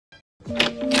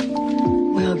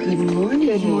Well, good morning.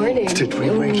 Good morning. Did we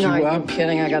wake you Are up? you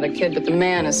kidding? I got a kid, but the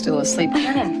man is still asleep. Be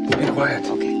quiet.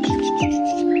 Okay.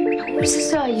 Where's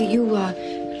this,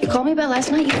 you called me about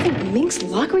last night? You think Mink's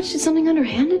Lockridge did something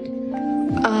underhanded?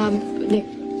 Nick,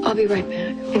 I'll be right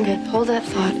back. Okay, hold that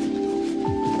thought.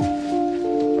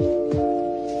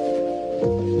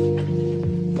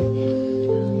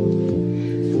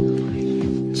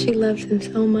 She loves him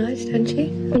so much, doesn't she? I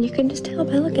mean, you can just tell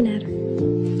by looking at her.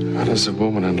 How does a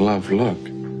woman in love look?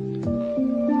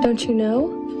 Don't you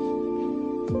know?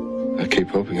 I keep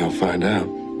hoping I'll find out.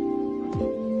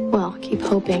 Well, keep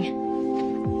hoping.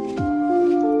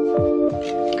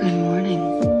 Good morning.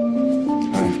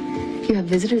 Hi. You have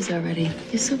visitors already.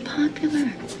 You're so popular.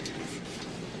 Here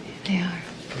they are.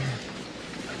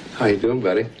 How you doing,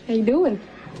 buddy? How you doing?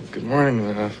 Good morning.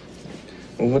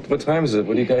 Well, what time is it?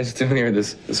 What are you guys doing here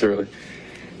this early?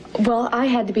 Well, I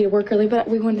had to be at work early, but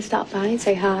we wanted to stop by and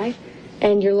say hi.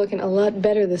 And you're looking a lot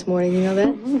better this morning, you know that?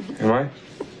 Am I?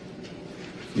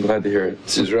 I'm glad to hear it.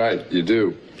 This is right, you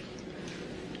do.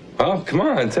 Oh, come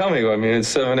on, tell me. I mean, it's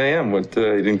 7 a.m. What,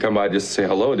 you didn't come by just to say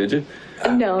hello, did you?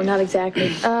 No, not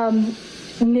exactly.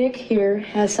 Nick here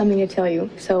has something to tell you,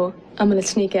 so I'm gonna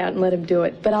sneak out and let him do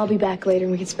it. But I'll be back later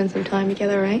and we can spend some time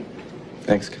together, all right?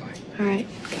 Thanks, Kelly. All right.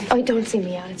 Okay. Oh, don't see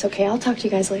me out. It's okay. I'll talk to you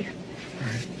guys later. All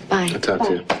right. Bye. I'll talk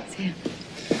to you. See ya.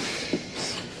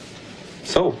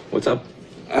 So, what's up?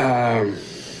 I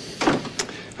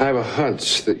have a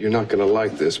hunch that you're not going to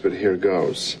like this, but here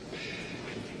goes.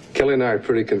 Kelly and I are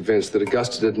pretty convinced that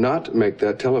Augusta did not make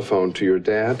that telephone to your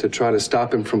dad to try to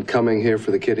stop him from coming here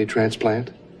for the kidney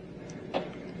transplant.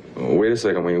 Oh, wait a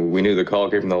second. We knew the call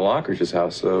came from the Lockridge's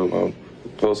house, so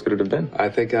what else could it have been? I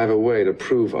think I have a way to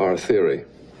prove our theory.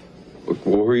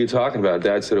 What were you talking about?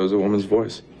 Dad said it was a woman's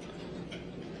voice.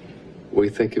 We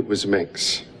think it was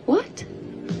Mink's. What?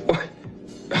 What?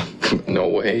 No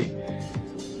way.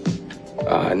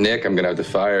 Nick, I'm gonna have to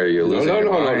fire you. You're losing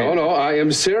your mind. No. I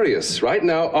am serious. Right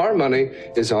now, our money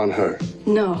is on her.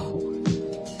 No.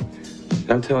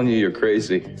 I'm telling you, you're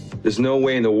crazy. There's no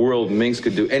way in the world Minx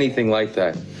could do anything like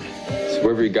that. So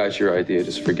wherever you got your idea,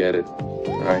 just forget it.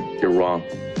 All right? You're wrong.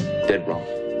 Dead wrong.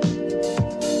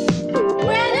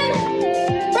 Brandon,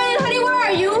 honey, where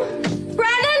are you?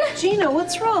 Brandon? Gina,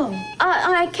 what's wrong?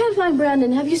 I can't find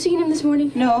Brandon. Have you seen him this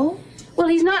morning? No. Well,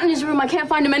 he's not in his room. I can't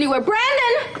find him anywhere.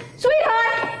 Brandon!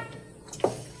 Sweetheart!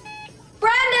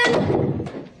 Brandon!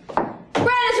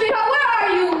 Brandon, sweetheart, where are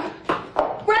you?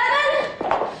 Brandon?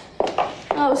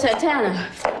 Oh, Santana.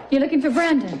 You're looking for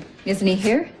Brandon. Isn't he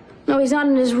here? No, he's not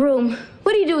in his room.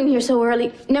 What are you doing here so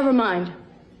early? Never mind.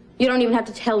 You don't even have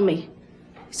to tell me.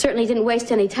 You certainly didn't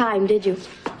waste any time, did you?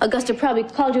 Augusta probably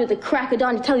called you at the crack of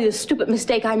dawn to tell you the stupid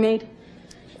mistake I made.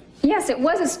 Yes, it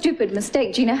was a stupid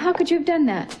mistake, Gina. How could you have done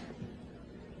that?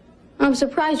 I'm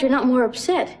surprised you're not more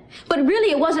upset. But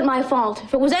really, it wasn't my fault.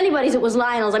 If it was anybody's, it was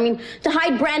Lionel's. I mean, to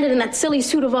hide Brandon in that silly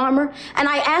suit of armor. And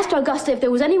I asked Augusta if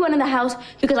there was anyone in the house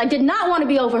because I did not want to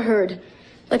be overheard.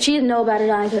 But she didn't know about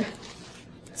it either.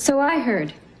 So I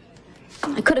heard.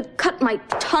 I could have cut my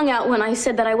tongue out when I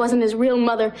said that I wasn't his real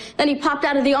mother. Then he popped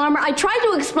out of the armor. I tried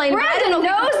to explain. Brandon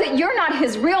knows that you're not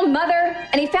his real mother,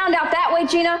 and he found out that way,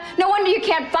 Gina. No wonder you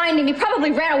can't find him. He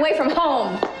probably ran away from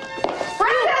home.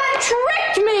 Brandon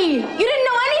tricked me! You didn't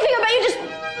know anything about you.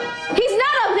 He's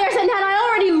not up there, Santana. I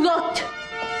already looked.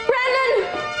 Brandon!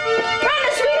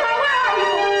 Brandon, sweetheart, where are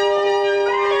you?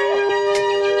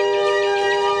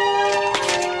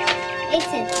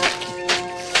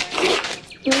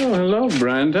 Oh, hello,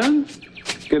 Brandon.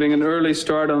 Getting an early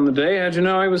start on the day. How'd you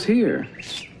know I was here?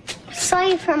 I saw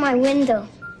you from my window.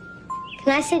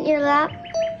 Can I sit in your lap?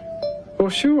 Oh,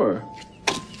 sure.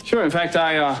 Sure. In fact,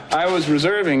 I was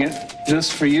reserving it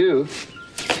just for you.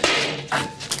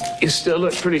 You still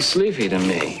look pretty sleepy to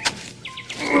me.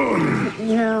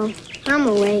 No, I'm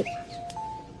awake.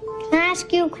 Can I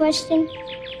ask you a question?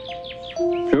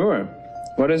 Sure.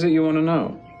 What is it you want to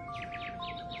know?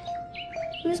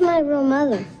 Who's my real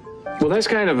mother? Well, that's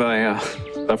kind of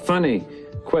a funny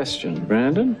question,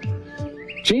 Brandon.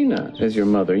 Gina is your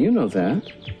mother. You know that.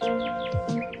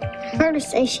 I heard her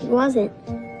say she wasn't.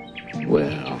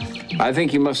 Well, I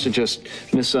think you must have just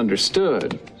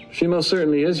misunderstood. She most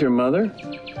certainly is your mother.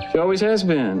 She always has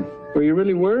been. Were you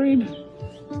really worried?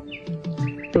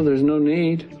 Well, there's no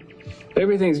need.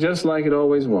 Everything's just like it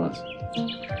always was.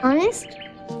 Honest?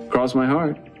 Cross my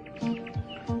heart.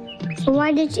 So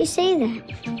why did you say that?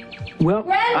 Well,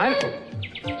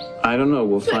 I don't know.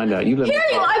 We'll find out. You let me Here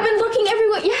you are. I've been looking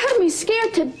everywhere. You had me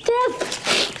scared to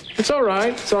death. It's all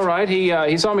right. It's all right.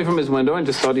 He saw me from his window and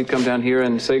just thought he'd come down here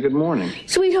and say good morning.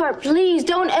 Sweetheart, please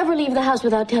don't ever leave the house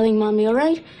without telling Mommy, all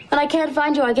right? When I can't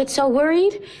find you, I get so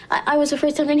worried. I was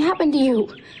afraid something happened to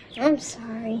you. I'm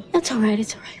sorry. That's all right.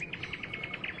 It's all right.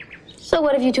 So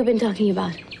what have you two been talking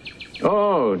about?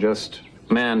 Oh, just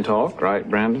man talk, right,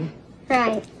 Brandon?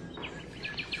 Right.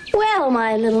 Well,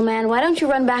 my little man, why don't you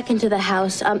run back into the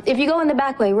house? If you go in the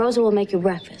back way, Rosa will make you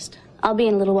breakfast. I'll be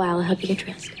in a little while. I'll help you get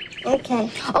dressed. Okay.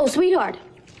 Oh, sweetheart,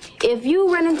 if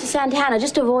you run into Santana,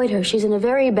 just avoid her. She's in a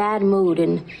very bad mood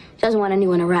and doesn't want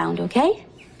anyone around, okay?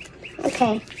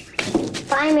 Okay.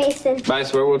 Bye, Mason. Bye,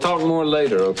 swear. We'll talk more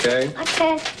later, okay?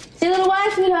 Okay. See you in a little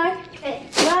while, sweetheart. Okay.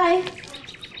 Bye.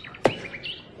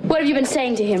 What have you been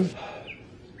saying to him?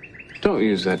 Don't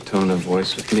use that tone of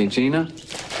voice with me, Gina.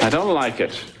 I don't like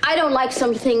it. I don't like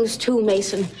some things too,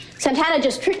 Mason. Santana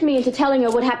just tricked me into telling her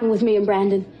what happened with me and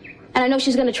Brandon. And I know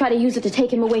she's going to try to use it to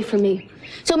take him away from me.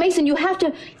 So, Mason, you have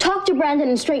to talk to Brandon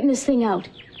and straighten this thing out.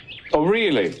 Oh,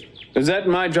 really? Is that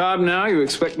my job now? You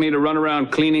expect me to run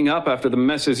around cleaning up after the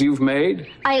messes you've made?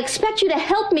 I expect you to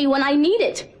help me when I need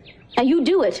it. Now, you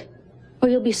do it, or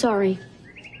you'll be sorry.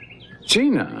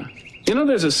 Gina, you know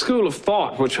there's a school of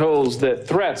thought which holds that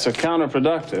threats are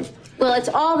counterproductive. Well, it's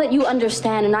all that you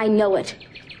understand, and I know it.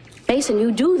 Mason,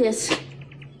 you do this,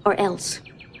 or else.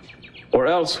 Or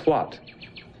else what?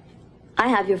 I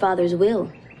have your father's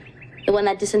will. The one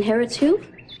that disinherits you.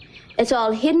 It's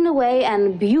all hidden away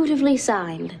and beautifully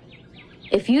signed.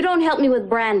 If you don't help me with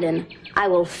Brandon, I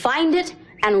will find it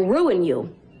and ruin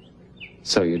you.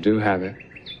 So you do have it?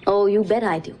 Oh, you bet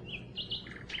I do.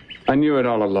 I knew it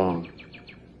all along.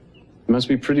 You must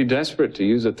be pretty desperate to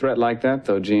use a threat like that,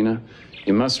 though, Gina.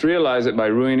 You must realize that by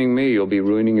ruining me, you'll be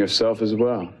ruining yourself as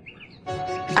well.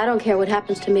 I don't care what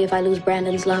happens to me if I lose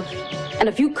Brandon's love. And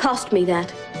if you cost me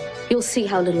that, you'll see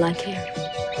how little I care.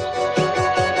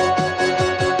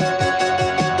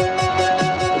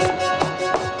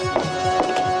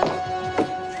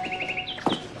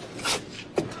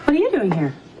 What are you doing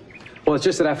here? Well, it's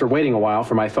just that after waiting a while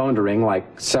for my phone to ring,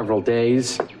 like several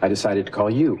days, I decided to call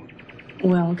you.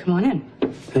 Well, come on in.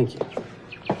 Thank you.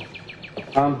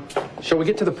 Shall we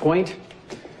get to the point?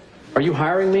 Are you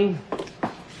hiring me?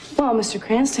 Well, Mr.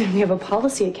 Cranston, we have a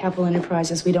policy at Capital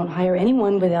Enterprises. We don't hire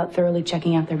anyone without thoroughly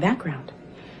checking out their babackground.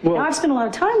 Well, Now, I've spent a lot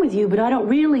of time with you, but I don't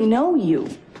really know you.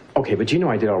 okay, but you know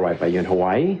I did all right by you in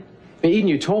Hawaii. I mean, Eden,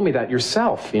 you told me that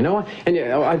yourself, you know? And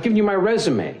I've given you my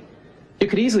resume. You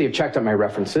could easily have checked out my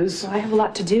references. Well, I have a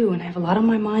lot to do, and I have a lot on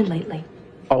my mind lately.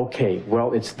 Okay,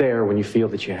 well, it's there when you feel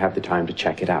that you have the time to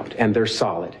check it out, and they're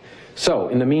solid. So,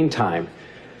 in the meantime,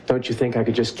 don't you think I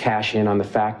could just cash in on the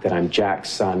fact that I'm Jack's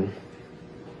son?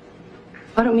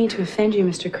 I don't mean to offend you,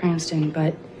 Mr. Cranston,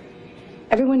 but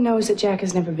everyone knows that Jack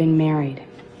has never been married,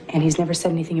 and he's never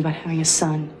said anything about having a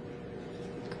son.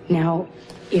 Now,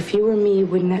 if you were me,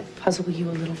 wouldn't that puzzle you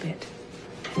a little bit?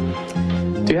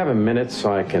 Do you have a minute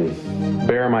so I can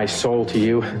bare my soul to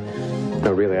you?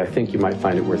 No, really, I think you might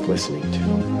find it worth listening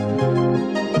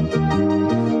to.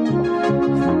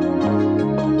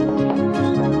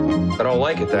 I don't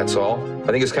like it, that's all. I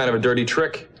think it's kind of a dirty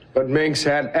trick. But Minx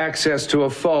had access to a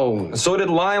phone. So did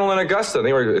Lionel and Augusta.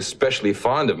 They were especially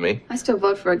fond of me. I still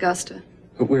vote for Augusta.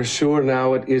 But we're sure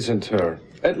now it isn't her.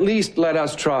 At least let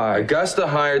us try. Augusta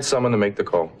hired someone to make the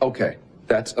call. Okay,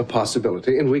 that's a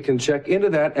possibility, and we can check into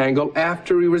that angle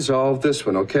after we resolve this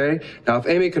one, okay? Now, if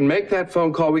Amy can make that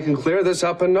phone call, we can clear this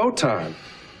up in no time.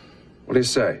 What do you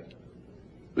say?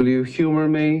 Will you humor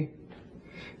me?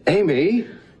 Amy?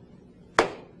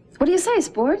 What do you say,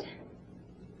 sport?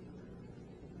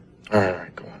 All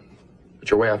right, go on. But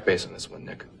you're way off base on this one,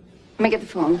 Nick. Let me get the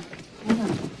phone.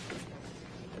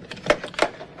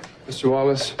 Mr.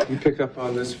 Wallace, you pick up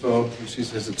on this phone and she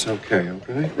says it's okay,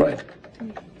 okay? Right.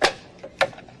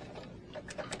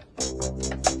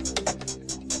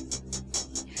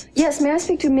 Yes, may I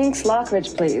speak to Minx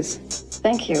Lockridge, please?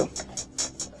 Thank you.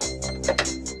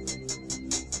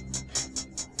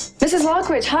 Mrs.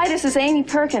 Lockridge, hi, this is Amy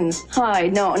Perkins. Hi,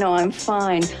 no, I'm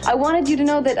fine. I wanted you to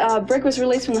know that Brick was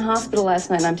released from the hospital last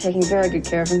night, and I'm taking very good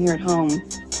care of him here at home.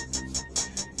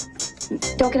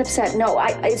 Don't get upset. No,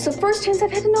 it's the first chance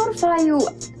I've had to notify you.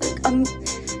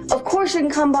 Of course you can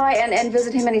come by and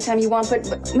visit him anytime you want, but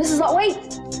Mrs. Wait!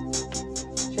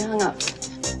 She hung up.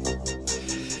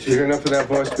 Did you hear enough of that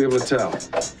voice to be able to tell?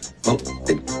 Well,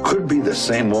 it could be the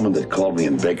same woman that called me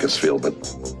in Bakersfield,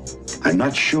 but I'm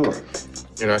not sure.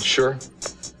 You're not sure?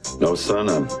 No, son,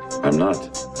 I'm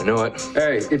not. I knew it.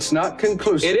 Hey, it's not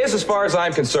conclusive. It is as far as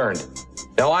I'm concerned.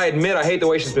 Now, I admit I hate the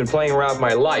way she's been playing around with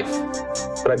my life,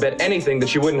 but I bet anything that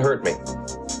she wouldn't hurt me.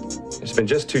 It's been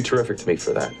just too terrific to me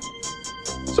for that.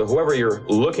 So So whoever you're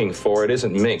looking for, it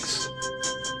isn't Minx.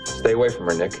 Stay away from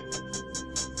her, Nick.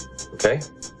 Okay?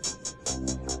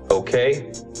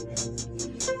 Okay?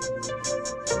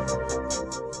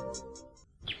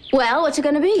 Well, what's it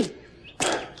gonna be?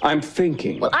 I'm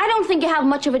thinking. Well, I don't think you have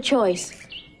much of a choice.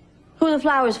 Who are the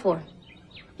flowers for?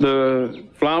 The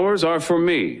flowers are for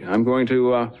me. I'm going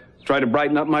to try to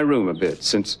brighten up my room a bit,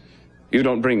 since you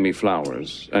don't bring me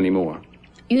flowers anymore.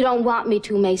 You don't want me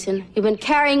to, Mason. You've been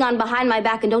carrying on behind my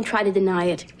back, and don't try to deny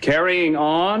it. Carrying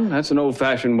on? That's an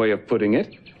old-fashioned way of putting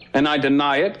it. And I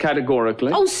deny it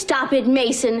categorically. Oh, stop it,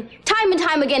 Mason. Time and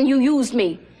time again, you used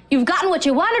me. You've gotten what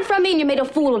you wanted from me, and you made a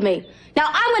fool of me. Now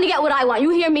I'm going to get what I want.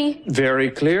 You hear me?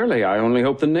 Very clearly. I only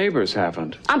hope the neighbors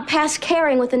haven't. I'm past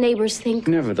caring what the neighbors think.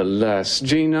 Nevertheless,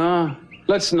 Gina,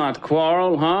 let's not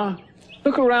quarrel, huh?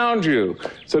 Look around you.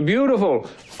 It's a beautiful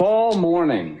fall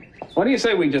morning. What do you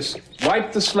say we just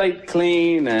wipe the slate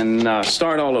clean and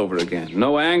start all over again?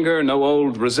 No anger, no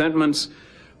old resentments.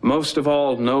 Most of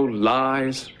all, no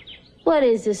lies. What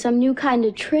is this, some new kind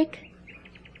of trick?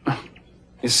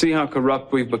 You see how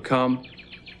corrupt we've become?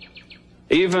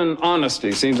 Even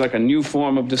honesty seems like a new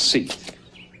form of deceit.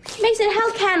 Mason,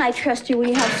 how can I trust you when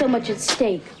you have so much at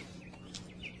stake?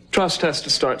 Trust has to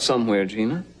start somewhere,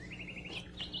 Gina.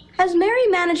 Has Mary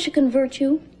managed to convert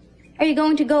you? Are you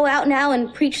going to go out now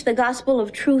and preach the gospel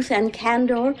of truth and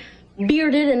candor,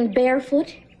 bearded and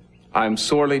barefoot? I'm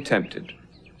sorely tempted.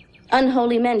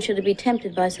 Unholy men shouldn't be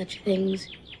tempted by such things.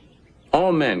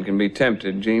 All men can be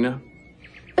tempted, Gina.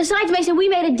 Besides, Mason, we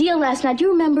made a deal last night. Do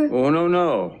you remember? Oh,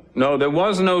 no. No, there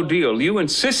was no deal. You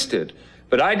insisted,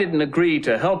 but I didn't agree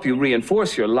to help you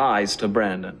reinforce your lies to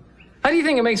Brandon. How do you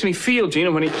think it makes me feel,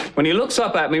 Gina, when he looks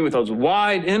up at me with those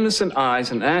wide, innocent eyes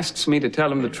and asks me to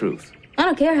tell him the truth? I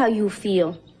don't care how you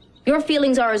feel. Your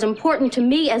feelings are as important to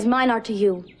me as mine are to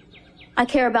you. I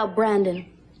care about Brandon.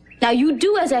 Now you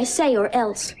do as I say or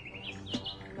else.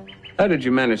 How did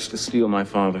you manage to steal my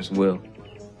father's will?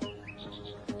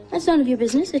 That's none of your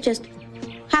business. It just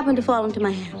happened to fall into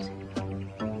my hands.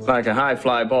 Like a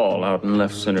high-fly ball out in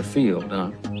left center field,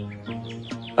 huh?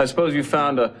 I suppose you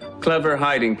found a clever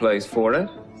hiding place for it?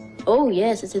 Oh,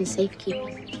 yes, it's in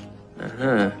safekeeping.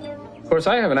 Uh-huh. Of course,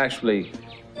 I haven't actually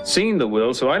seen the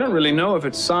will, so I don't really know if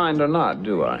it's signed or not,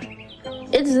 do I?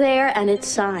 It's there and it's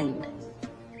signed.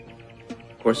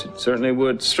 Of course, it certainly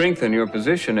would strengthen your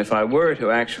position if I were to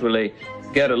actually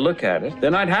get a look at it.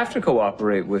 Then I'd have to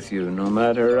cooperate with you, no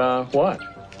matter what.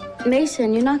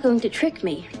 Mason, you're not going to trick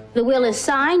me. The will is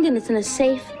signed and it's in a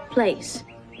safe place.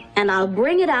 And I'll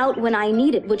bring it out when I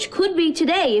need it, which could be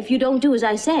today if you don't do as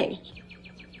I say.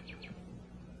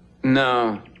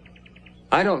 No,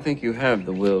 I don't think you have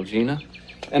the will, Gina.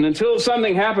 And until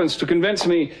something happens to convince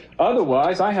me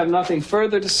otherwise, I have nothing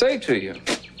further to say to you.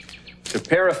 To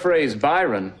paraphrase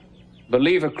Byron,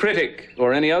 believe a critic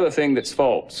or any other thing that's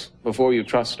false before you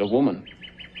trust a woman.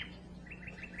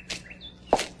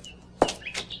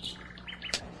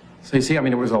 So you see, I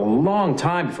mean, it was a long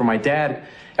time before my dad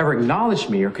ever acknowledged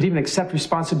me or could even accept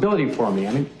responsibility for me.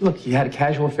 I mean, look, he had a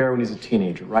casual affair when he was a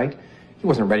teenager, right? He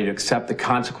wasn't ready to accept the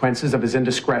consequences of his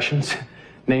indiscretions,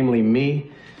 namely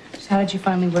me. So how did you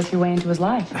finally work your way into his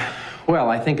life? Well,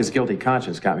 I think his guilty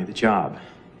conscience got me the job.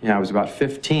 Yeah, I was about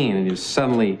 15 and he just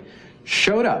suddenly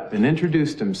showed up and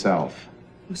introduced himself.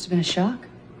 Must have been a shock.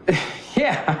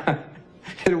 Yeah,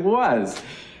 it was.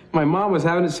 My mom was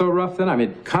having it so rough then. I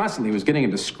mean, constantly was getting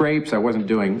into scrapes. I wasn't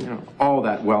doing, all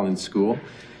that well in school.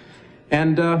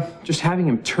 And just having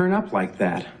him turn up like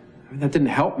that, I mean, that didn't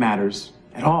help matters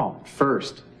at all at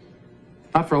first.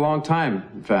 Not for a long time,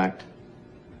 in fact.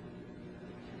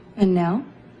 And now?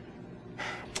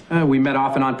 We met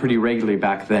off and on pretty regularly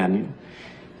back then.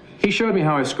 He showed me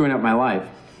how I was screwing up my life.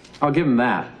 I'll give him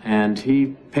that. And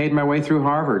he paid my way through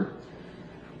Harvard.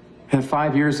 And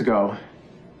 5 years ago,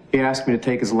 he asked me to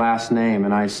take his last name,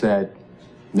 and I said,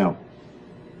 no.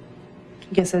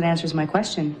 I guess that answers my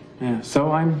question. Yeah,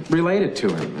 so I'm related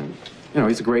to him. And,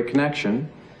 he's a great connection.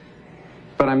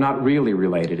 But I'm not really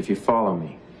related, if you follow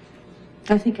me.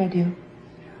 I think I do.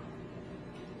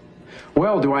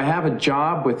 Well, do I have a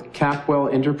job with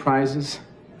Capwell Enterprises,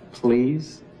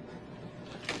 please?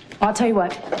 I'll tell you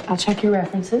what, I'll check your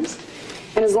references.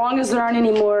 And as long as there aren't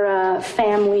any more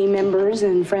family members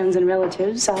and friends and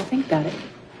relatives, I'll think about it.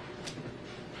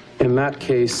 In that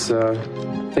case, I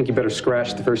think you better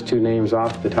scratch the first two names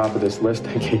off the top of this list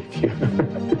I gave you.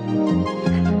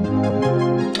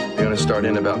 You're going to start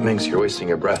in about Minx. You're wasting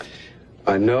your breath.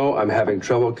 I know I'm having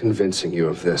trouble convincing you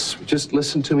of this. Just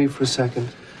listen to me for a second.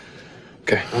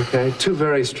 Okay. Okay, two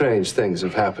very strange things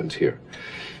have happened here.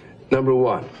 Number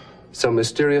one, some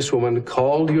mysterious woman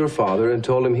called your father and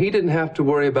told him he didn't have to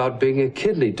worry about being a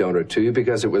kidney donor to you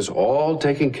because it was all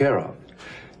taken care of.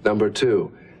 Number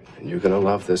 2, and you're gonna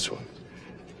love this one.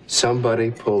 Somebody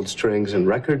pulled strings in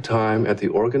record time at the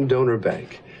organ donor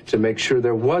bank to make sure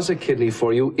there was a kidney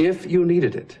for you if you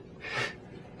needed it.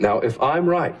 Now, if I'm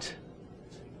right,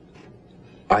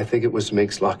 I think it was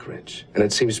Minx Lockridge, and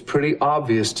it seems pretty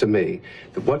obvious to me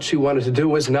that what she wanted to do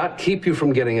was not keep you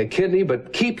from getting a kidney,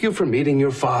 but keep you from meeting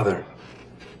your father.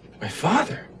 My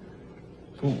father?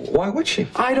 Why would she?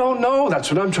 I don't know.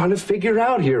 That's what I'm trying to figure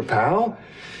out here, pal.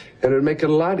 And it'd make it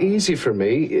a lot easier for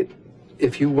me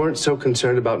if you weren't so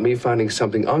concerned about me finding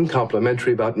something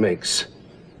uncomplimentary about Minx.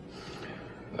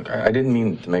 Look, I didn't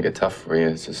mean to make it tough for you.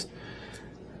 It's just,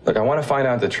 look, I want to find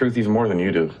out the truth even more than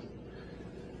you do.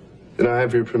 Then I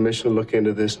have your permission to look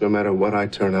into this no matter what I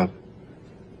turn up.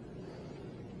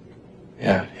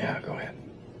 Yeah, go ahead.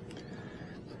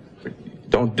 But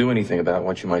don't do anything about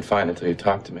what you might find until you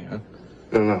talk to me, huh?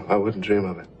 No, I wouldn't dream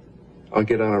of it. I'll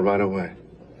get on it right away.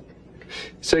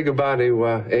 Say goodbye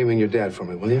to Amy and your dad for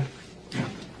me, will you?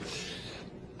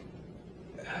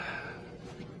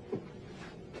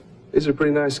 He's a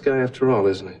pretty nice guy after all,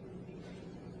 isn't he?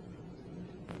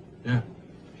 Yeah.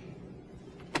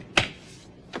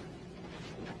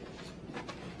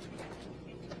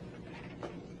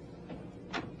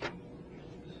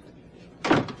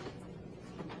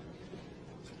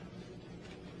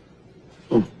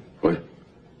 Oh,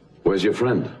 where's your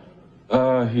friend?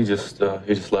 He just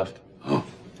left. Oh.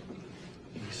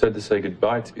 He said to say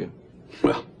goodbye to you.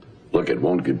 Well, look, it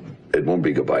won't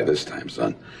be goodbye this time,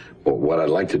 son. Well, what I'd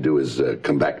like to do is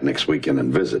come back next weekend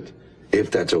and visit,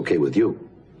 if that's okay with you.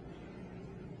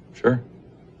 Sure.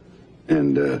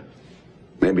 And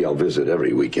maybe I'll visit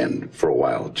every weekend for a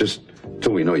while, just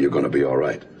till we know you're going to be all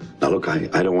right. Now, look, I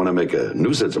don't want to make a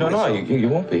nuisance of myself. No, you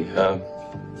won't be.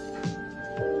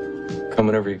 Come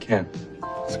whenever you can.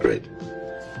 That's great.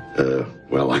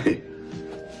 Well, I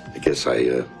guess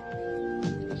I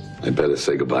better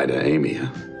say goodbye to Amy, huh?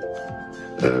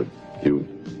 You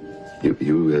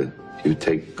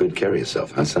take good care of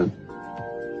yourself, huh, son?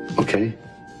 Okay?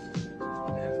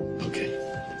 Okay.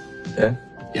 Yeah?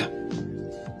 Yeah.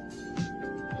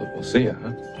 We'll see you,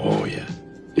 huh? Oh, yeah.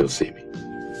 You'll see me.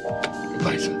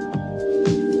 Goodbye, son.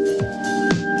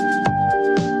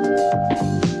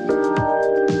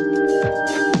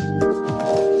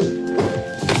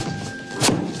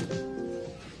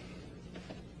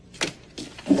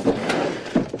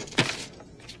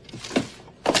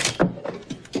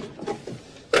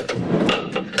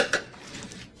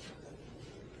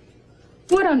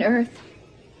 What on earth?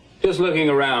 Just looking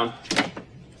around.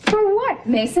 For what,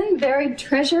 Mason? Buried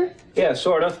treasure? Yeah,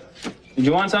 sort of. Did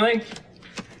you want something?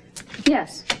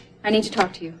 Yes. I need to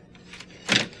talk to you.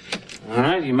 All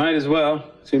right, you might as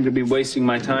well. Seem to be wasting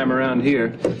my time around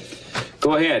here.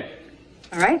 Go ahead.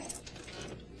 All right.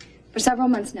 For several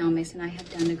months now, Mason, I have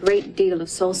done a great deal of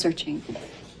soul searching,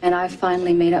 and I've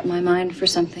finally made up my mind for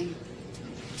something.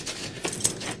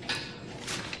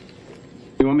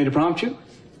 You want me to prompt you?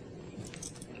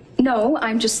 No,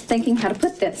 I'm just thinking how to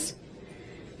put this.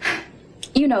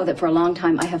 You know that for a long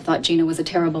time I have thought Gina was a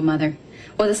terrible mother.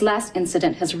 Well, this last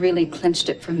incident has really clinched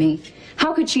it for me.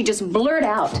 How could she just blurt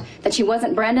out that she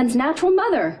wasn't Brandon's natural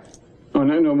mother? Oh,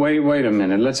 no, wait a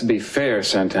minute. Let's be fair,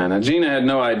 Santana. Gina had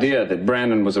no idea that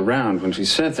Brandon was around when she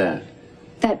said that.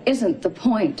 That isn't the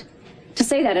point. To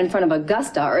say that in front of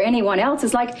Augusta or anyone else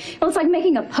is like, well, it's like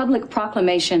making a public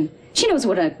proclamation. She knows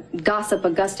what a gossip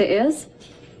Augusta is.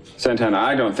 Santana,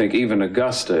 I don't think even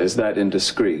Augusta is that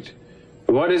indiscreet.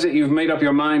 What is it you've made up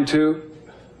your mind to?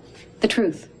 The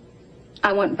truth.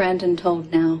 I want Brandon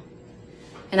told now.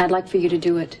 And I'd like for you to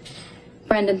do it.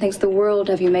 Brandon thinks the world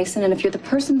of you, Mason, and if you're the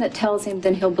person that tells him,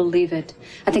 then he'll believe it.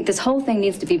 I think this whole thing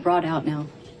needs to be brought out now.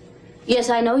 Yes,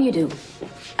 I know you do.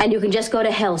 And you can just go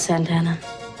to hell, Santana.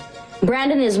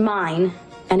 Brandon is mine,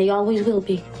 and he always will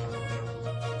be.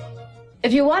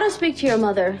 If you want to speak to your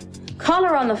mother, call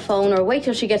her on the phone or wait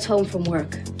till she gets home from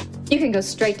work. You can go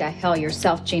straight to hell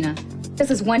yourself, Gina. This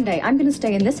is one day. I'm going to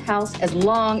stay in this house as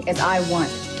long as I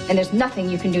want. And there's nothing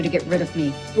you can do to get rid of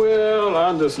me. Well,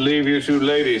 I'll just leave you two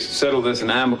ladies to settle this in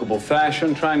amicable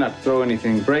fashion. Try not to throw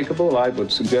anything breakable. I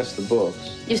would suggest the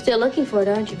books. You're still looking for it,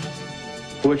 aren't you?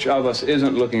 Which of us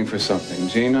isn't looking for something,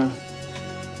 Gina?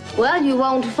 Well, you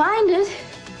won't find it.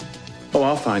 Oh,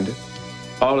 I'll find it.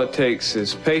 All it takes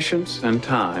is patience and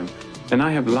time. And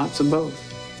I have lots of both.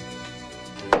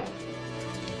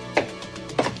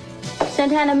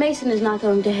 Santana, Mason is not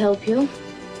going to help you.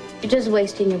 You're just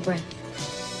wasting your breath.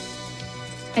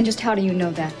 And just how do you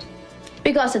know that?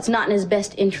 Because it's not in his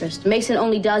best interest. Mason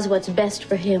only does what's best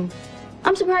for him.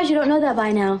 I'm surprised you don't know that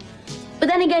by now. But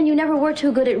then again, you never were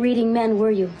too good at reading men,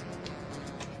 were you?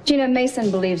 Gina, Mason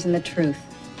believes in the truth,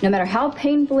 no matter how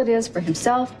painful it is for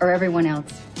himself or everyone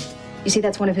else. You see,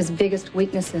 that's one of his biggest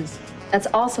weaknesses. That's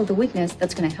also the weakness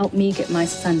that's going to help me get my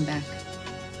son back.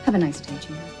 Have a nice day,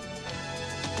 Gina.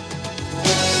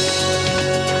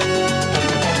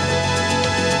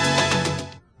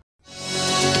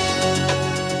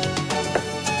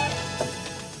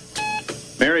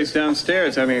 Mary's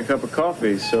downstairs having a cup of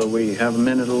coffee, so we have a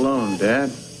minute alone,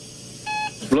 Dad.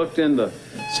 Looked in the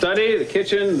study, the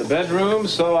kitchen, the bedroom,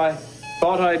 so I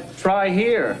thought I'd try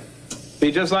here.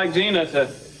 Be just like Gina to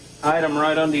hide them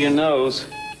right under your nose.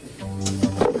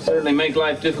 It'll certainly make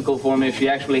life difficult for me if she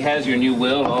actually has your new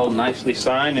will all nicely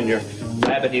signed in your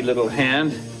rabbity little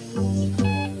hand.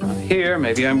 Here,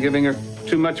 maybe I'm giving her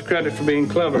too much credit for being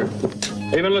clever.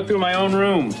 I even looked through my own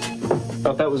room.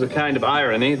 Thought that was a kind of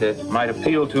irony that might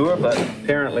appeal to her, but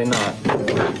apparently not.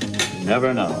 You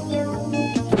never know.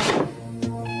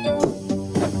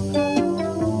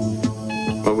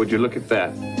 Well, would you look at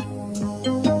that?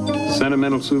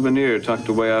 Sentimental souvenir tucked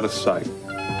away out of sight.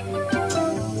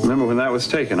 Remember when that was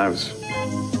taken? I was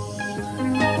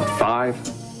 5.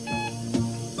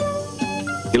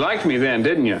 You liked me then,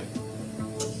 didn't you?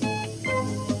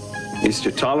 At least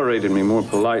you tolerated me more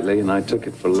politely, and I took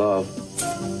it for love.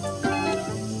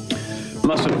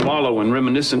 Mustn't wallow in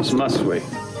reminiscence, must we?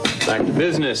 Back to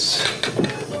business.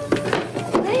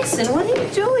 Mason, what are you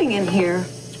doing in here?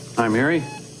 Hi, Mary.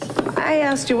 I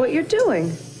asked you what you're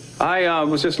doing. I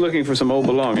was just looking for some old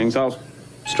belongings. I'll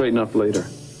straighten up later.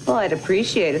 Well, I'd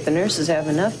appreciate it. The nurses have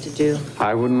enough to do.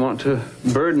 I wouldn't want to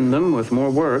burden them with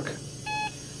more work.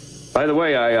 By the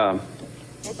way, I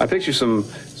picked you some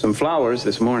flowers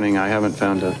this morning. I haven't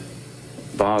found a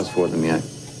vase for them yet.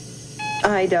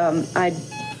 I'd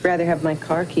rather have my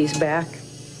car keys back.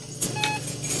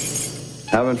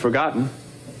 Haven't forgotten.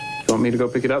 You want me to go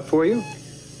pick it up for you?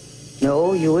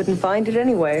 No, you wouldn't find it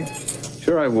anyway.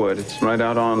 Sure I would. It's right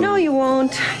out on... No, you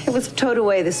won't. It was towed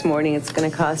away this morning. It's going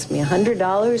to cost me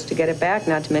 $100 to get it back,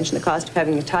 not to mention the cost of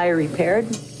having the tire repaired.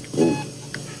 Ooh.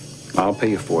 I'll pay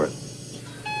you for it.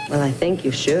 Well, I think you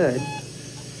should.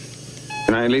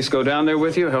 Can I at least go down there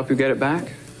with you, help you get it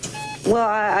back? Well,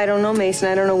 I don't know, Mason.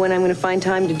 I don't know when I'm going to find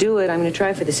time to do it. I'm going to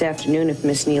try for this afternoon if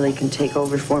Miss Neely can take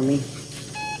over for me.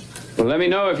 Well, let me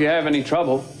know if you have any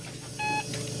trouble.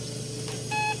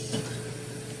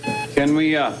 Can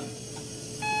we,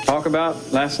 talk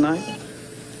about last night?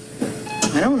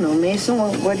 I don't know, Mason.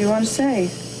 What do you want to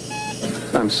say?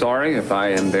 I'm sorry if I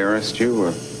embarrassed you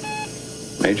or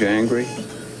made you angry.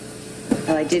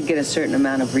 Well, I did get a certain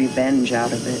amount of revenge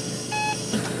out of it.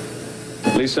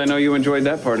 At least I know you enjoyed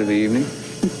that part of the evening.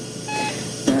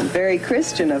 Not very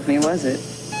Christian of me, was it?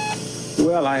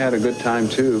 Well, I had a good time,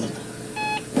 too.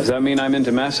 Does that mean I'm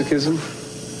into masochism?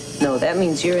 No, that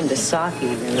means you're into sake,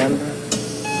 remember?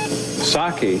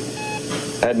 Sake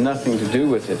had nothing to do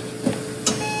with it.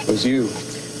 It was you.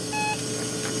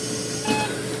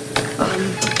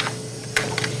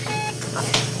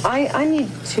 I need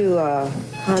to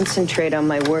concentrate on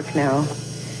my work now.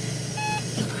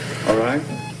 All right.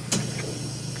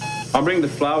 I'll bring the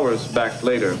flowers back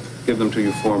later, give them to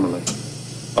you formally,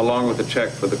 along with a check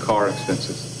for the car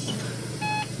expenses.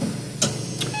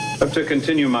 I have to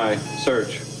continue my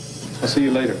search. I'll see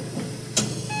you later.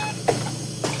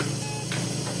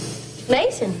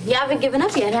 Mason, you haven't given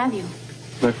up yet, have you?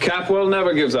 The Capwell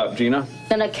never gives up, Gina.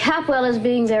 Then a Capwell is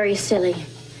being very silly.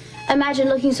 Imagine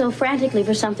looking so frantically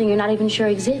for something you're not even sure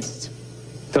exists.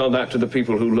 Tell that to the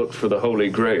people who looked for the Holy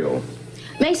Grail.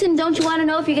 Mason, don't you want to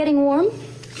know if you're getting warm?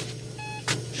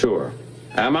 Sure.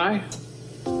 Am I?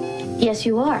 Yes,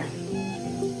 you are.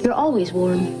 You're always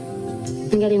warm.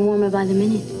 And getting warmer by the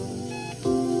minute.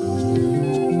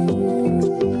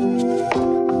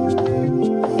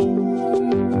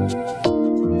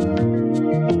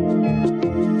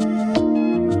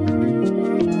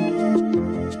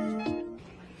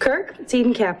 Kirk, it's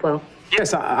Eden Capwell.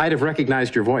 Yes, I'd have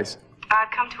recognized your voice. I've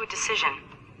come to a decision.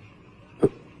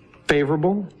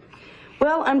 Favorable?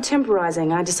 Well, I'm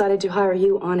temporizing. I decided to hire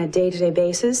you on a day-to-day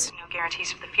basis. No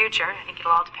guarantees for the future. I think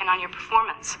it'll all depend on your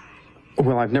performance.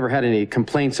 Well, I've never had any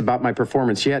complaints about my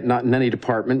performance yet, not in any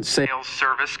department. Sales,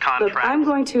 service, contract. Look, I'm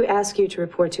going to ask you to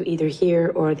report to either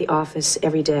here or the office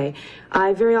every day.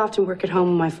 I very often work at home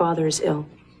when my father is ill.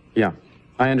 Yeah,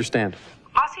 I understand.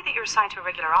 I'll see that you're assigned to a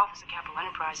regular office at Capital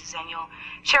Enterprises, and you'll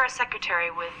share a secretary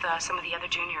with some of the other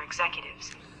junior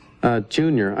executives.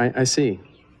 Junior, I see.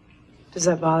 Does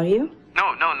that bother you?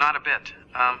 No, not a bit.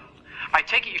 I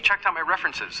take it you checked out my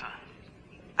references.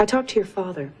 I talked to your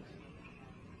father.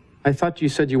 I thought you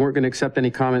said you weren't going to accept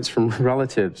any comments from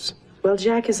relatives. Well,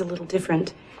 Jack is a little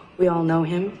different. We all know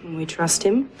him and we trust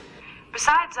him.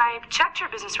 Besides, I checked your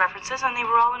business references and they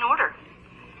were all in order.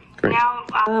 Great. Now,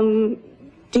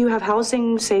 do you have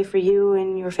housing, say, for you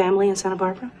and your family in Santa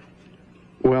Barbara?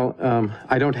 Well,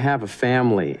 I don't have a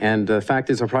family, and the fact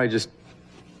is I'll probably just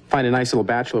find a nice little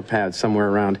bachelor pad somewhere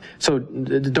around. So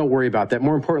don't worry about that.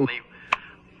 More importantly,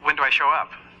 when do I show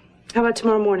up? How about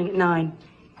tomorrow morning at 9?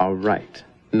 All right.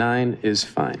 9 is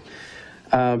fine.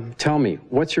 Tell me,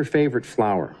 what's your favorite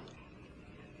flower?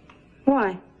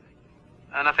 Why?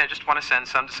 Nothing. I just want to send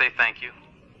some to say thank you.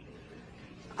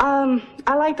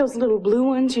 I like those little blue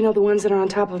ones, you know, the ones that are on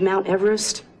top of Mount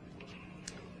Everest.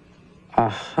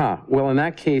 Aha. Well, in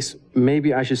that case,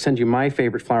 maybe I should send you my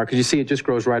favorite flower, because you see, it just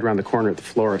grows right around the corner at the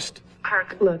florist.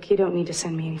 Kirk, look, you don't need to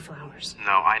send me any flowers.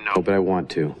 No, I know, but I want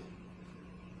to.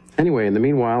 Anyway, in the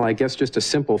meanwhile, I guess just a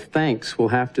simple thanks will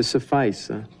have to suffice,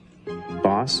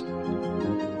 boss.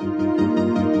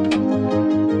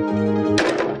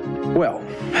 Well,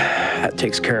 that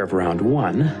takes care of round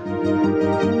 1.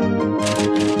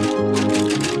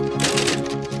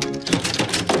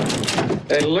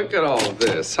 Hey, look at all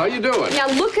this. How you doing? Yeah,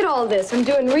 look at all this. I'm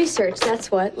doing research,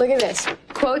 that's what. Look at this.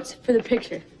 Quotes for the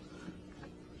picture.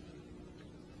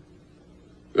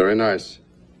 Very nice.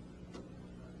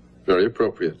 Very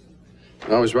appropriate.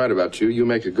 I was right about you. You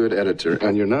make a good editor,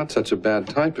 and you're not such a bad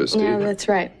typist Yeah, either. that's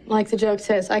right. Like the joke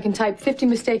says, I can type 50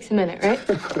 mistakes a minute, right?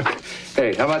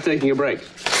 Hey, how about taking a break?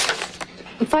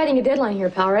 I'm fighting a deadline here,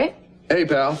 pal, right? Hey,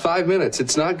 pal, 5 minutes.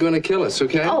 It's not going to kill us,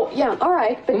 okay? Oh, yeah, all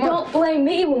right. But don't blame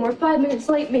me when we're 5 minutes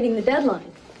late meeting the deadline.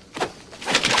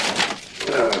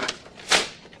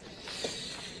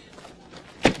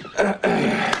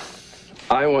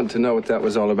 I want to know what that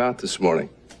was all about this morning.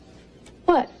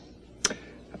 What?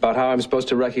 About how I'm supposed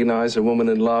to recognize a woman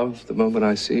in love the moment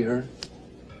I see her.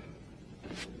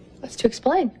 What's to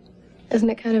explain? Doesn't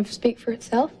it kind of speak for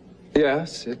itself?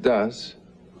 Yes, it does.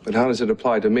 But how does it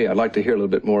apply to me? I'd like to hear a little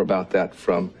bit more about that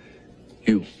from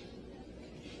you.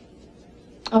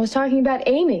 I was talking about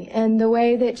Amy and the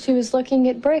way that she was looking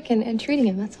at Brick and treating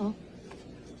him, that's all.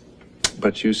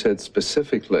 But you said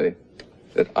specifically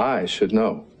that I should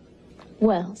know.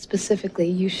 Well, specifically,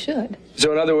 you should.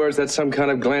 So in other words, that's some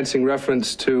kind of glancing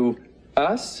reference to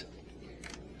us?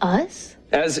 Us?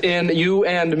 As in you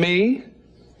and me?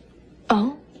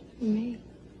 Oh, me.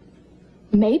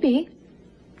 Maybe.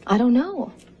 I don't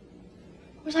know.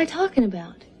 What was I talking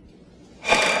about?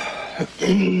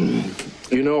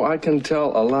 You know, I can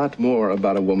tell a lot more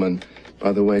about a woman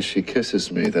by the way she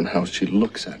kisses me than how she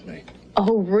looks at me.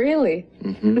 Oh, really?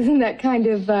 Mm-hmm. Isn't that kind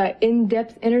of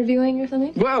in-depth interviewing or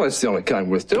something? Well, it's the only kind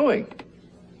worth doing.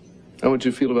 How would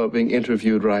you feel about being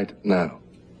interviewed right now?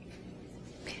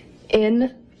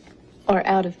 In or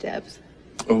out of depth?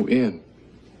 Oh, in.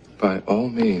 By all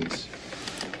means.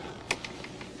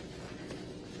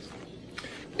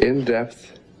 In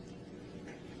depth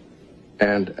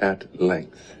and at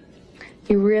length.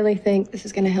 You really think this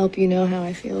is going to help you know how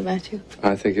I feel about you?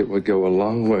 I think it would go a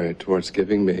long way towards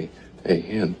giving me a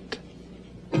hint.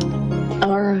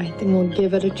 All right, then we'll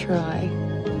give it a try.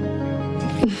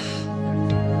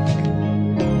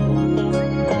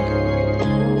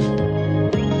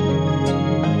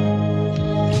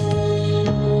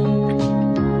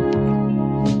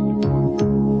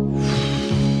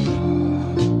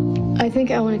 I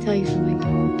think I want to tell you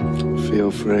something.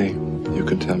 Feel free. You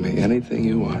can tell me anything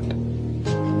you want.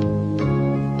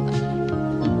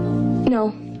 No,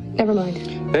 never mind.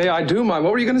 Hey, I do mind.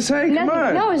 What were you going to say? Nothing. Come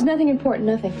on. No, it's nothing important,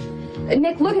 nothing.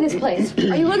 Nick, look at this place.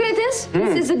 Are you looking at this?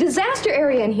 This is a disaster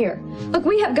area in here. Look,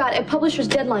 we have got a publisher's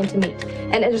deadline to meet.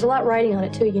 And there's a lot riding on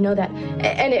it, too, you know that.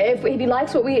 And if he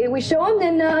likes what we show him,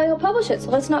 then he'll publish it. So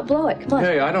let's not blow it. Come on.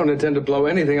 Hey, I don't intend to blow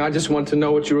anything. I just want to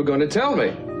know what you were going to tell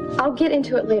me. I'll get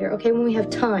into it later, okay, when we have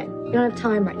time. We don't have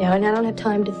time right now, and I don't have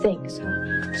time to think, so...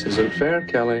 This isn't fair,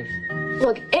 Kelly.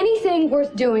 Look, anything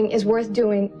worth doing is worth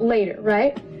doing later,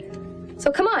 right? So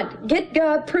come on, get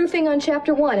proofing on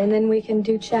chapter 1, and then we can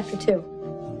do chapter 2.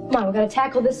 Come on, we've got to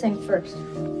tackle this thing first.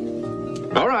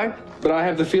 All right, but I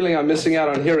have the feeling I'm missing out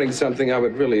on hearing something I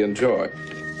would really enjoy.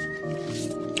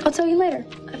 I'll tell you later,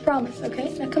 I promise,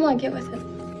 okay? Now come on, get with it.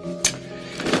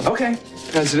 Okay.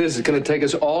 As it is, it's going to take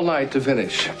us all night to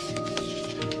finish.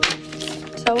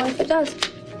 So what if it does?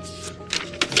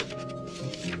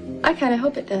 I kind of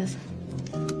hope it does.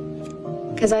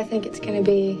 Because I think it's going to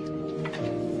be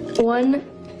one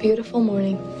beautiful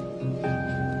morning.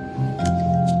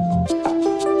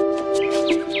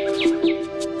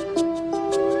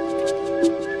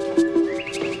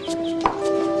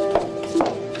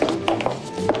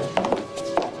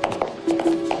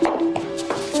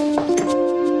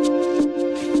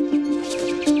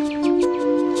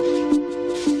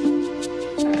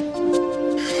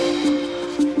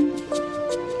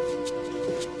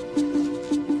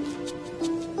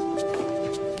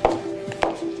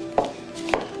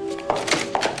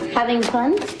 Having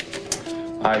fun?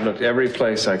 I've looked every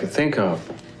place I could think of.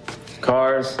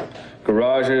 Cars,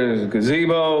 garages,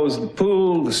 gazebos, the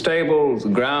pool, the stables, the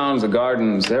grounds, the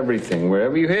gardens, everything.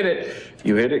 Wherever you hit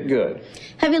it good.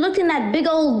 Have you looked in that big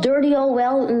old dirty old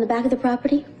well in the back of the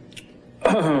property?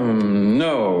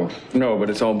 No, but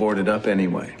it's all boarded up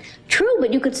anyway. True,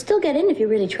 but you could still get in if you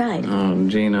really tried. Oh,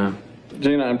 Gina,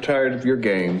 I'm tired of your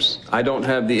games. I don't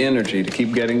have the energy to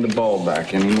keep getting the ball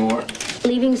back anymore.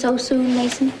 Leaving so soon,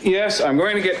 Mason? Yes, I'm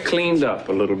going to get cleaned up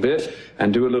a little bit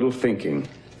and do a little thinking.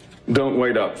 Don't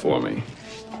wait up for me.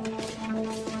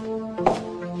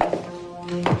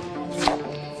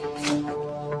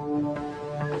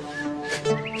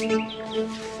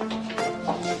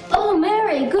 Oh,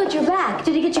 Mary, good, you're back.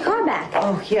 Did you get your car back?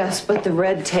 Oh, yes, but the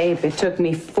red tape, it took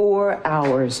me 4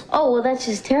 hours. Oh, well, that's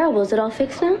just terrible. Is it all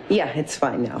fixed now? Yeah, it's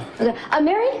fine now. Okay.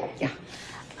 Mary? Yeah.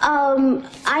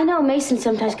 I know Mason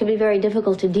sometimes can be very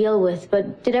difficult to deal with,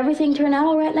 but did everything turn out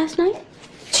all right last night?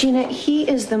 Gina, he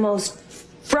is the most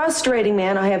frustrating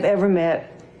man I have ever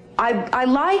met. I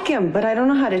like him, but I don't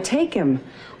know how to take him.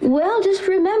 Well, just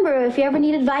remember, if you ever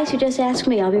need advice, you just ask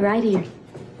me. I'll be right here.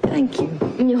 Thank you.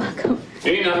 You're welcome.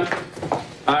 Gina,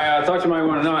 I thought you might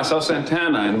want to know. I saw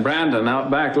Santana and Brandon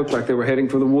out back. Looked like they were heading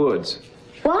for the woods.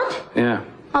 What? Yeah.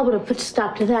 I would have put a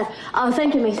stop to that.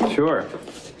 Thank you, Mason. Sure.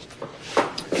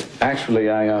 Actually,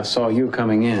 I saw you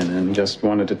coming in and just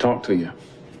wanted to talk to you.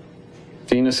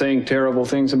 Gina saying terrible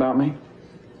things about me?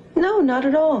 No, not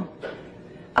at all.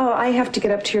 Oh, I have to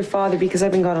get up to your father because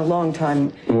I've been gone a long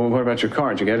time. Well, what about your car?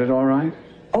 Did you get it all right?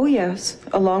 Oh, yes,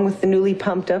 along with the newly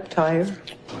pumped up tire.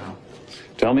 Well,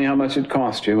 tell me how much it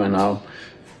cost you and I'll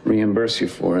reimburse you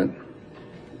for it.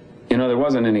 You know, there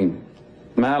wasn't any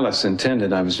malice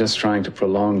intended. I was just trying to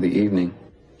prolong the evening.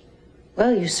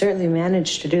 Well, you certainly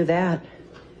managed to do that.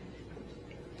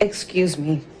 Excuse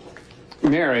me.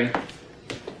 Mary,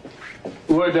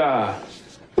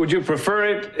 would you prefer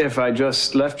it if I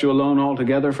just left you alone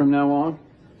altogether from now on?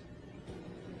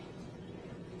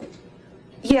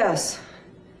 Yes.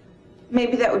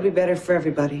 Maybe that would be better for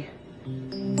everybody.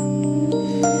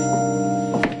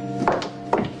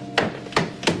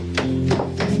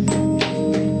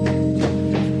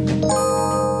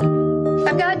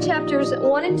 I've got chapters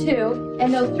 1 and 2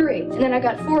 and no 3, and then I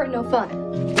got 4 and no 5.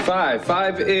 5.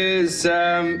 5 is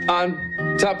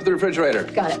on top of the refrigerator.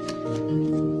 Got it.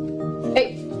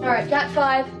 Hey, all right, got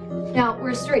 5. Now,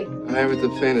 where's 3? I haven't the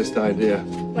faintest idea.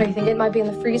 What do you think? It might be in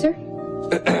the freezer?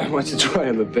 Why don't you try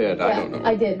on the bed? Yeah, I don't know.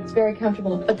 I did. It's very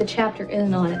comfortable, but the chapter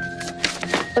isn't on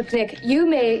it. Look, Nick, you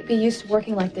may be used to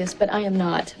working like this, but I am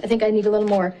not. I think I need a little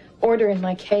more order in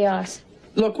my chaos.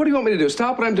 Look, what do you want me to do?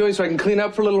 Stop what I'm doing so I can clean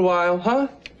up for a little while, huh?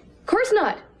 Of course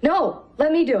not. No,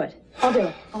 let me do it. I'll do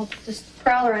it. I'll just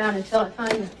prowl around until I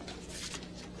find it.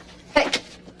 Hey,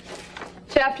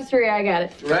 chapter 3, I got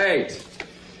it. Great.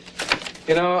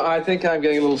 You know, I think I'm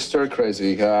getting a little stir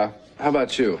crazy. How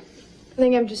about you? I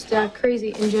think I'm just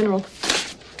crazy in general.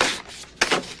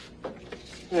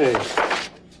 Hey.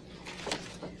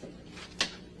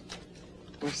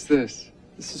 What's this?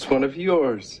 This is one of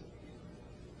yours.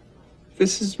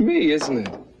 This is me, isn't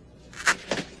it?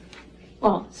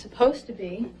 Well, it's supposed to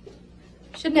be.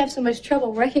 You shouldn't have so much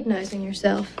trouble recognizing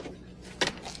yourself.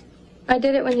 I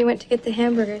did it when you went to get the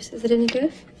hamburgers. Is it any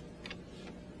good?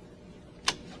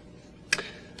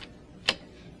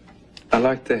 I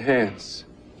like the hands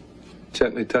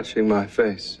gently touching my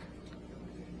face.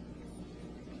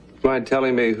 Mind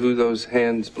telling me who those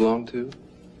hands belong to?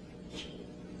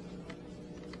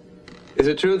 Is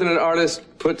it true that an artist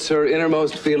puts her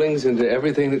innermost feelings into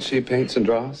everything that she paints and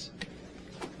draws?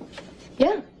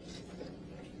 Yeah.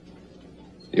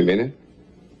 You mean it?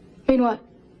 Mean what?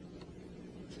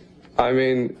 I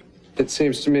mean, it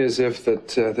seems to me as if that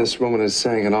this woman is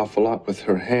saying an awful lot with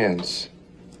her hands.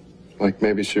 Like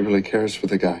maybe she really cares for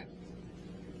the guy.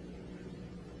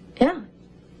 Yeah. Do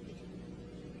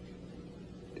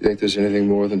you think there's anything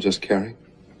more than just caring?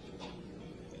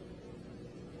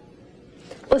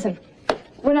 Listen,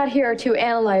 we're not here to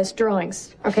analyze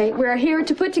drawings, okay? We're here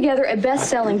to put together a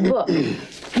best-selling book.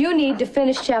 You need to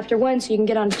finish chapter 1 so you can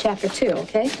get on to chapter 2,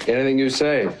 okay? Anything you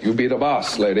say. You be the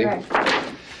boss, lady. All right.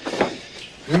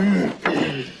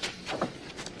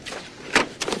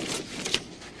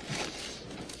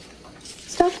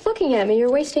 Stop looking at me. You're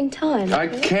wasting time. I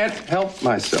can't help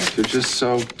myself. You're just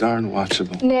so darn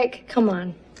watchable. Nick, come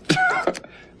on.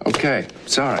 Okay,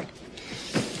 sorry.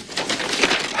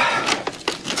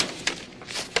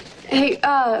 Hey,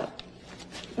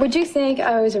 would you think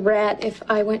I was a rat if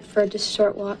I went for just a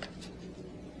short walk?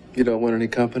 You don't want any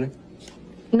company?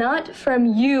 Not from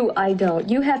you, I don't.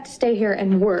 You have to stay here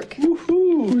and work.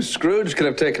 Woohoo! Scrooge could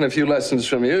have taken a few lessons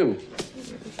from you.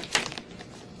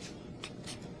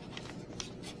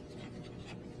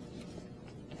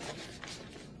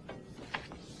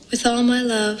 With all my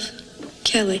love,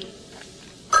 Kelly.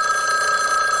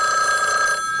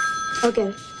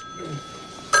 Okay.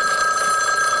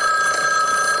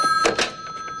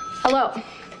 Hello.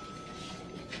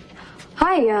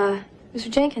 Hi, Mr.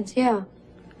 Jenkins, yeah.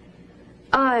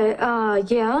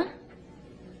 Yeah?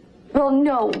 Well,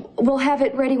 no, we'll have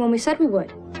it ready when we said we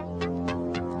would.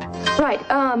 Right,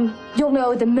 you'll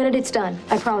know the minute it's done.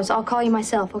 I promise. I'll call you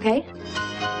myself, okay?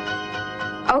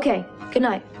 Okay, good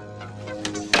night.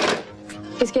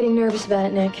 He's getting nervous about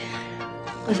it, Nick.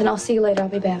 Listen, I'll see you later. I'll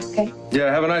be back, okay?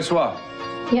 Yeah, have a nice walk.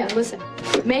 Yeah, listen.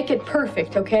 Make it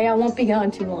perfect, okay? I won't be gone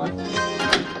too long.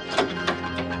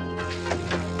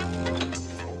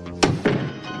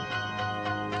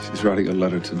 She's writing a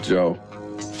letter to Joe.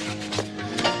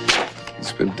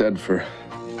 He's been dead for...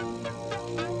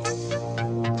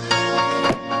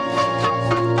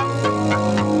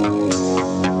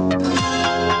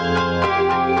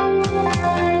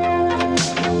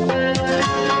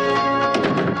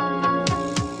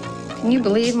 Can you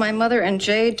believe my mother and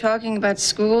Jade talking about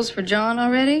schools for John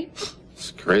already? It's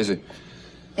crazy.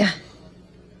 Yeah.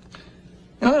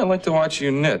 You know, I like to watch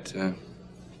you knit.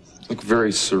 Look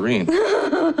very serene.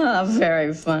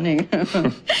 Very funny.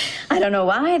 I don't know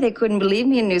why they couldn't believe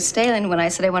me in New Salem when I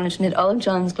said I wanted to knit all of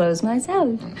John's clothes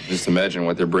myself. Just imagine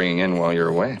what they're bringing in while you're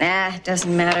away. It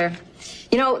doesn't matter.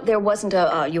 You know, there wasn't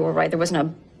a, you were right, there wasn't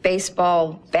a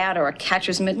baseball bat or a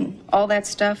catcher's mitten, all that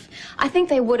stuff. I think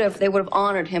they would have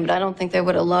honored him, but I don't think they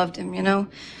would have loved him, you know?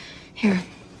 Here.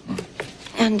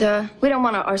 And we don't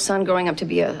want our son growing up to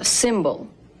be a symbol,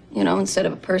 you know, instead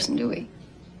of a person, do we?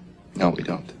 No, we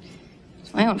don't.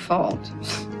 It's my own fault.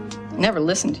 I never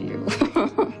listened to you.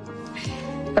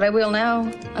 But I will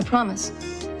now, I promise.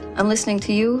 I'm listening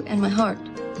to you and my heart.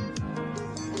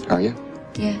 Are you?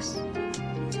 Yes.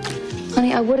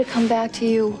 Honey, I would have come back to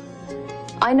you.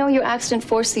 I know your accident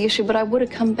forced the issue, but I would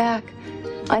have come back.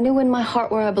 I knew in my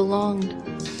heart where I belonged.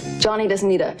 Johnny doesn't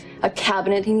need a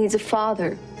cabinet, he needs a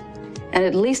father. And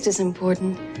at least as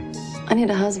important, I need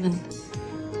a husband.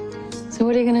 So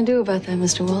what are you gonna do about that,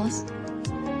 Mr. Wallace?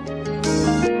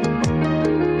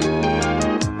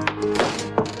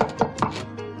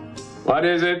 What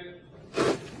is it?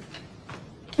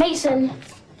 Mason,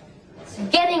 it's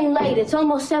getting late. It's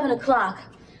almost 7 o'clock.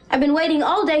 I've been waiting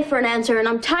all day for an answer, and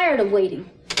I'm tired of waiting.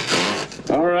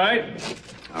 All right.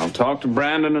 I'll talk to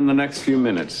Brandon in the next few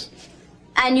minutes.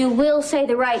 And you will say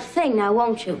the right thing now,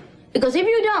 won't you? Because if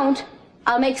you don't,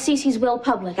 I'll make Cece's will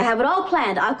public. I have it all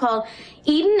planned. I'll call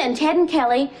Eden and Ted and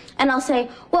Kelly, and I'll say,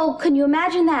 well, can you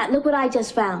imagine that? Look what I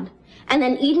just found. And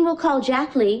then Eden will call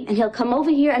Jack Lee, and he'll come over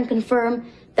here and confirm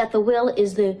that the will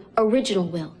is the original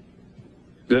will.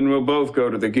 Then we'll both go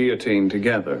to the guillotine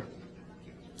together.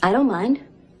 I don't mind.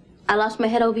 I lost my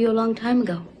head over you a long time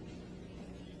ago.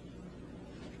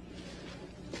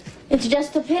 It's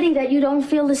just a pity that you don't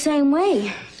feel the same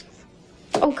way.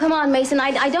 Oh, come on, Mason.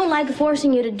 I don't like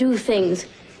forcing you to do things.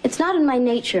 It's not in my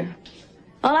nature.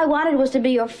 All I wanted was to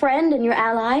be your friend and your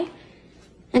ally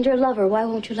and your lover. Why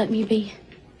won't you let me be?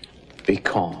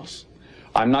 Because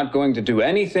I'm not going to do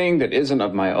anything that isn't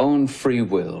of my own free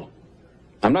will.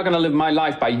 I'm not going to live my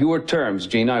life by your terms,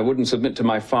 Gina. I wouldn't submit to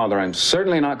my father. I'm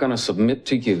certainly not going to submit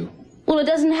to you. Well, it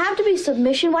doesn't have to be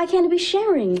submission. Why can't it be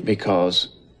sharing? Because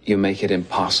you make it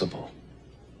impossible.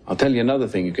 I'll tell you another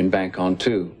thing you can bank on,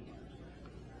 too.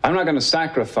 I'm not going to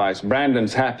sacrifice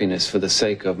Brandon's happiness for the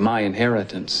sake of my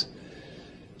inheritance.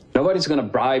 Nobody's going to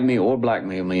bribe me or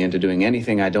blackmail me into doing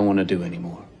anything I don't want to do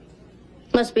anymore.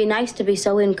 Must be nice to be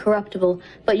so incorruptible,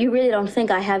 but you really don't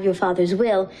think I have your father's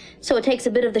will, so it takes a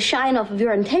bit of the shine off of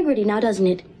your integrity now, doesn't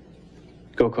it?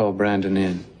 Go call Brandon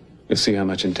in. You'll see how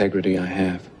much integrity I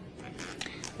have.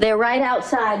 They're right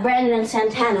outside, Brandon and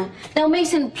Santana. Now,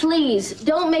 Mason, please,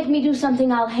 don't make me do something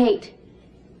I'll hate.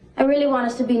 I really want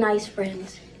us to be nice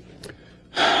friends.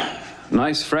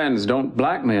 Nice friends don't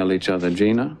blackmail each other,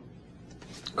 Gina.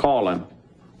 Call him.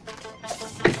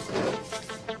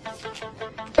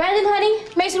 Brandon, honey,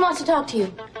 Mason wants to talk to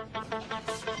you.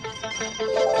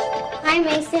 Hi,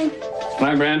 Mason.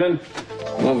 Hi, Brandon.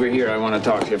 I'm over here. I want to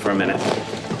talk to you for a minute.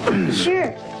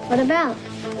 Sure. What about?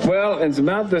 Well, it's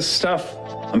about this stuff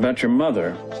about your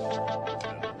mother.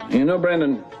 You know,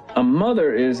 Brandon, a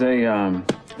mother is a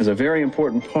very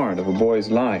important part of a boy's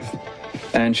life.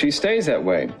 And she stays that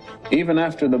way, even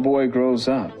after the boy grows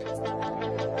up.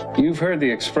 You've heard the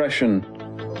expression,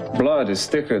 blood is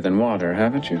thicker than water,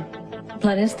 haven't you?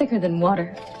 Blood is thicker than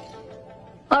water.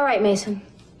 All right, Mason.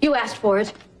 You asked for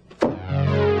it.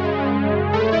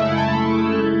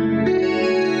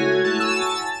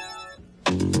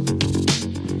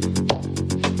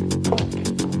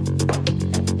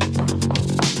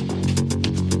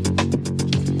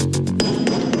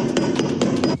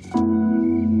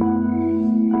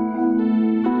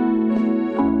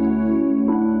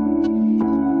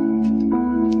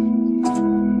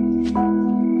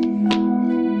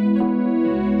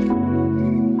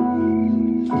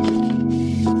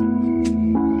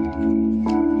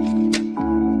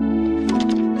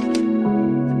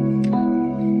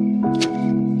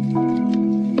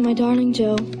 Darling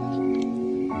Joe,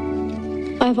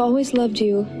 I've always loved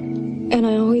you, and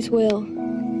I always will.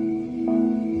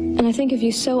 And I think of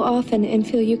you so often and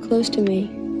feel you close to me.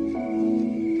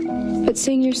 But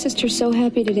seeing your sister so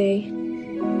happy today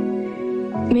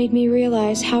made me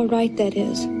realize how right that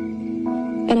is.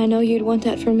 And I know you'd want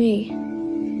that for me.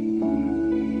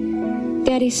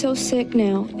 Daddy's so sick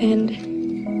now, and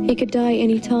he could die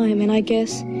any time, and I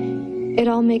guess it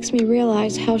all makes me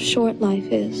realize how short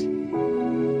life is.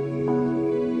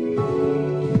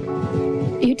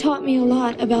 You taught me a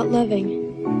lot about loving,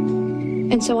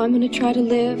 and so I'm going to try to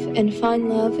live and find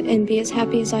love and be as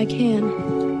happy as I can.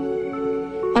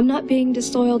 I'm not being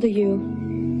disloyal to you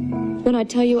when I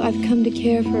tell you I've come to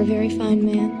care for a very fine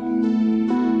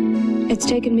man. It's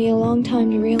taken me a long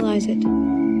time to realize it,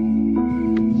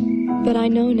 but I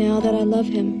know now that I love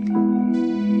him.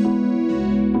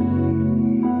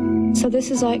 So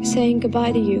this is like saying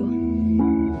goodbye to you,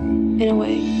 in a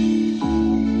way.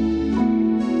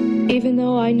 Even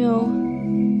though I know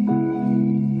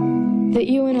that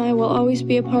you and I will always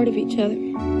be a part of each other.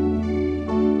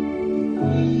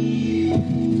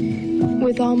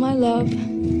 With all my love,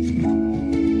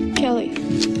 Kelly.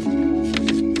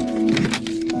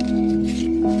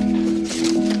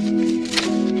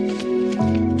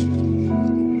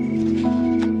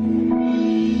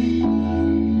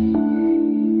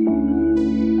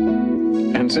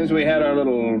 And since we had our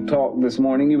little talk this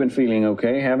morning, you've been feeling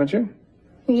okay, haven't you?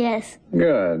 Yes.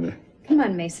 Good. Come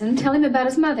on, Mason. Tell him about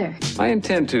his mother. I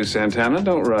intend to, Santana.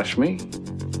 Don't rush me.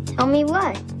 Tell me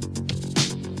what?